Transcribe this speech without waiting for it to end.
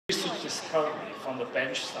discovery from the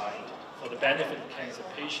bench side for the benefit of cancer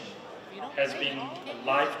patients has been a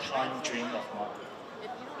lifetime dream of mine.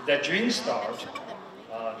 That dream started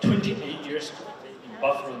 28 years ago in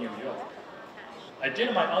Buffalo, New York. I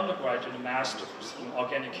did my undergraduate and master's in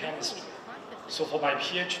organic chemistry. So for my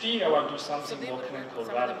PhD, I want to do something more clinical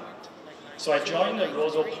relevant. So I joined the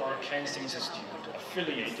Roswell Park Cancer Institute,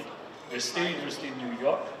 affiliated with State University of New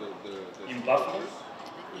York in Buffalo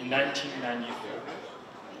in 1994.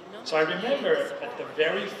 So I remember at the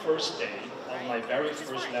very first day of my very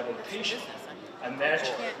first level patient, I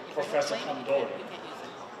met Professor Hamdori,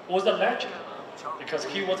 who was a legend because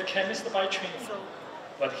he was a chemist by training,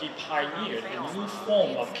 but he pioneered a new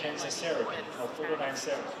form of cancer therapy called photoline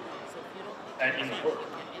therapy and in work.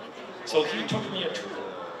 So he took me a tour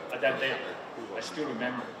at that day. I still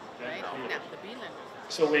remember very clearly.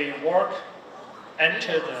 So we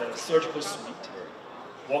entered the surgical suite,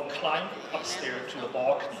 climbed upstairs to the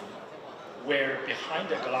balcony, where behind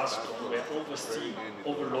the glass door we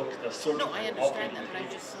overlook the surgical operating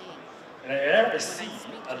table. And there I see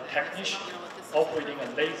a technician operating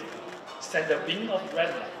a laser send a beam of red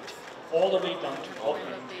light all the way down to the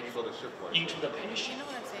operating table into the patient.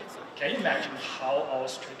 Can you imagine how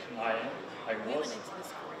awe-stricken I was?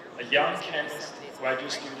 A young chemist,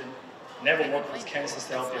 graduate student, never worked with cancer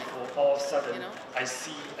cells before. All of a sudden, I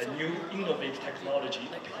see a new innovative technology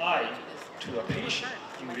applied to a patient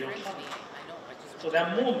in real time. So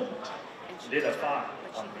that moment lit a fire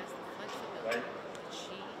on me, right?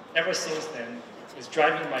 Ever since then, it's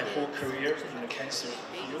driving my whole career in the cancer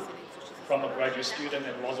field, from a graduate student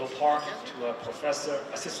at Roswell Park to a professor,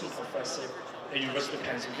 assistant professor at the University of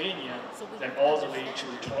Pennsylvania, then all the way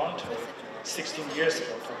to Toronto 16 years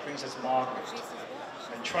ago for Princess Margaret.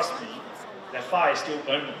 And trust me, that fire is still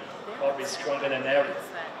burning, probably stronger than ever.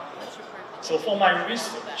 So for my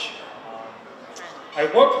research, I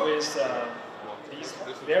work with these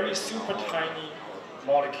very super tiny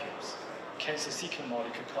molecules, cancer-seeking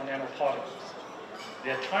molecules called nanoparticles.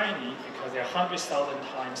 They're tiny because they're 100,000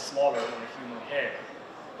 times smaller than a human hair,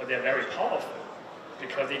 but they're very powerful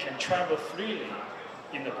because they can travel freely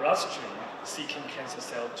in the bloodstream, seeking cancer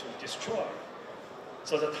cells to destroy.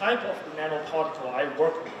 So the type of nanoparticle I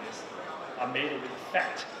work with are made with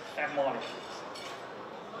fat molecules.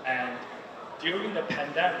 And during the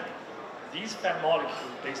pandemic, these fat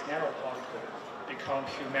molecule-based nanoparticles become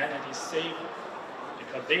humanity's savior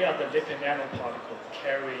because they are the lipid nanoparticles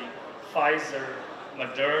carry Pfizer,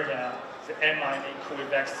 Moderna, the mRNA COVID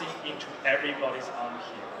vaccine into everybody's arm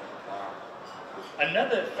here.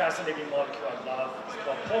 Another fascinating molecule I love is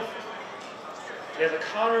called porphyrin. They're the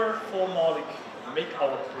colorful molecule make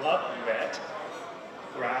our blood red,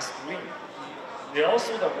 grass green. They're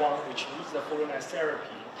also the one which uses the photoline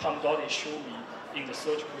therapy Hamdori showed me in the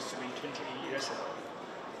surgical suite 28 years ago.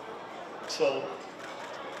 So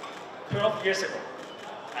 12 years ago,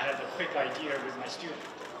 I had a quick idea with my student.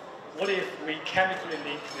 What if we chemically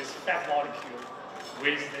link this fat molecule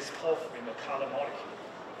with this porphyrin, the color molecule?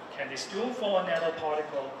 Can they still form a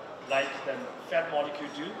nanoparticle like the fat molecule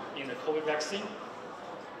do in the COVID vaccine?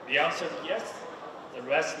 The answer is yes. The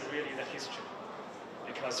rest is really the history.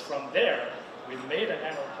 Because from there, we made a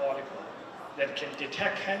nanoparticle that can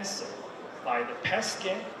detect cancer by the PET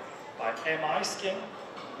scan, by MRI scan,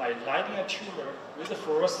 by lighting a tumor with the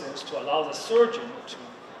fluorescence to allow the surgeon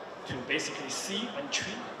to basically see and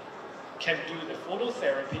treat, can do the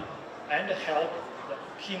phototherapy and help the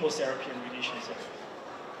chemotherapy and radiation therapy.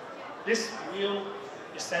 This will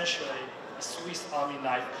essentially a Swiss Army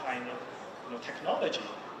knife kind of technology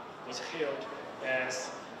was hailed as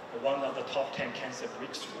one of the top 10 cancer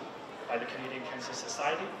breakthroughs by the Canadian Cancer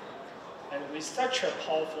Society. And with such a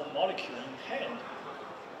powerful molecule in hand,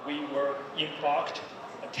 we were embarked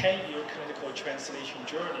a 10-year clinical translation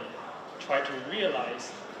journey, try to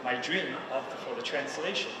realize my dream for the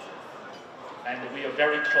translation. And we are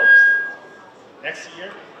very close. Next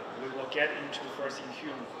year, we will get into first in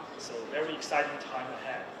human. So very exciting time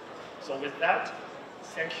ahead. So with that,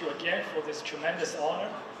 thank you again for this tremendous honor.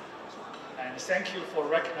 And thank you for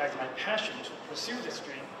recognizing my passion to pursue this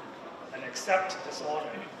dream and accept this honor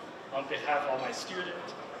on behalf of my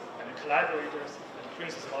students and collaborators at the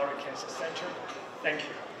Princess Margaret Cancer Center. Thank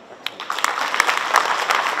you.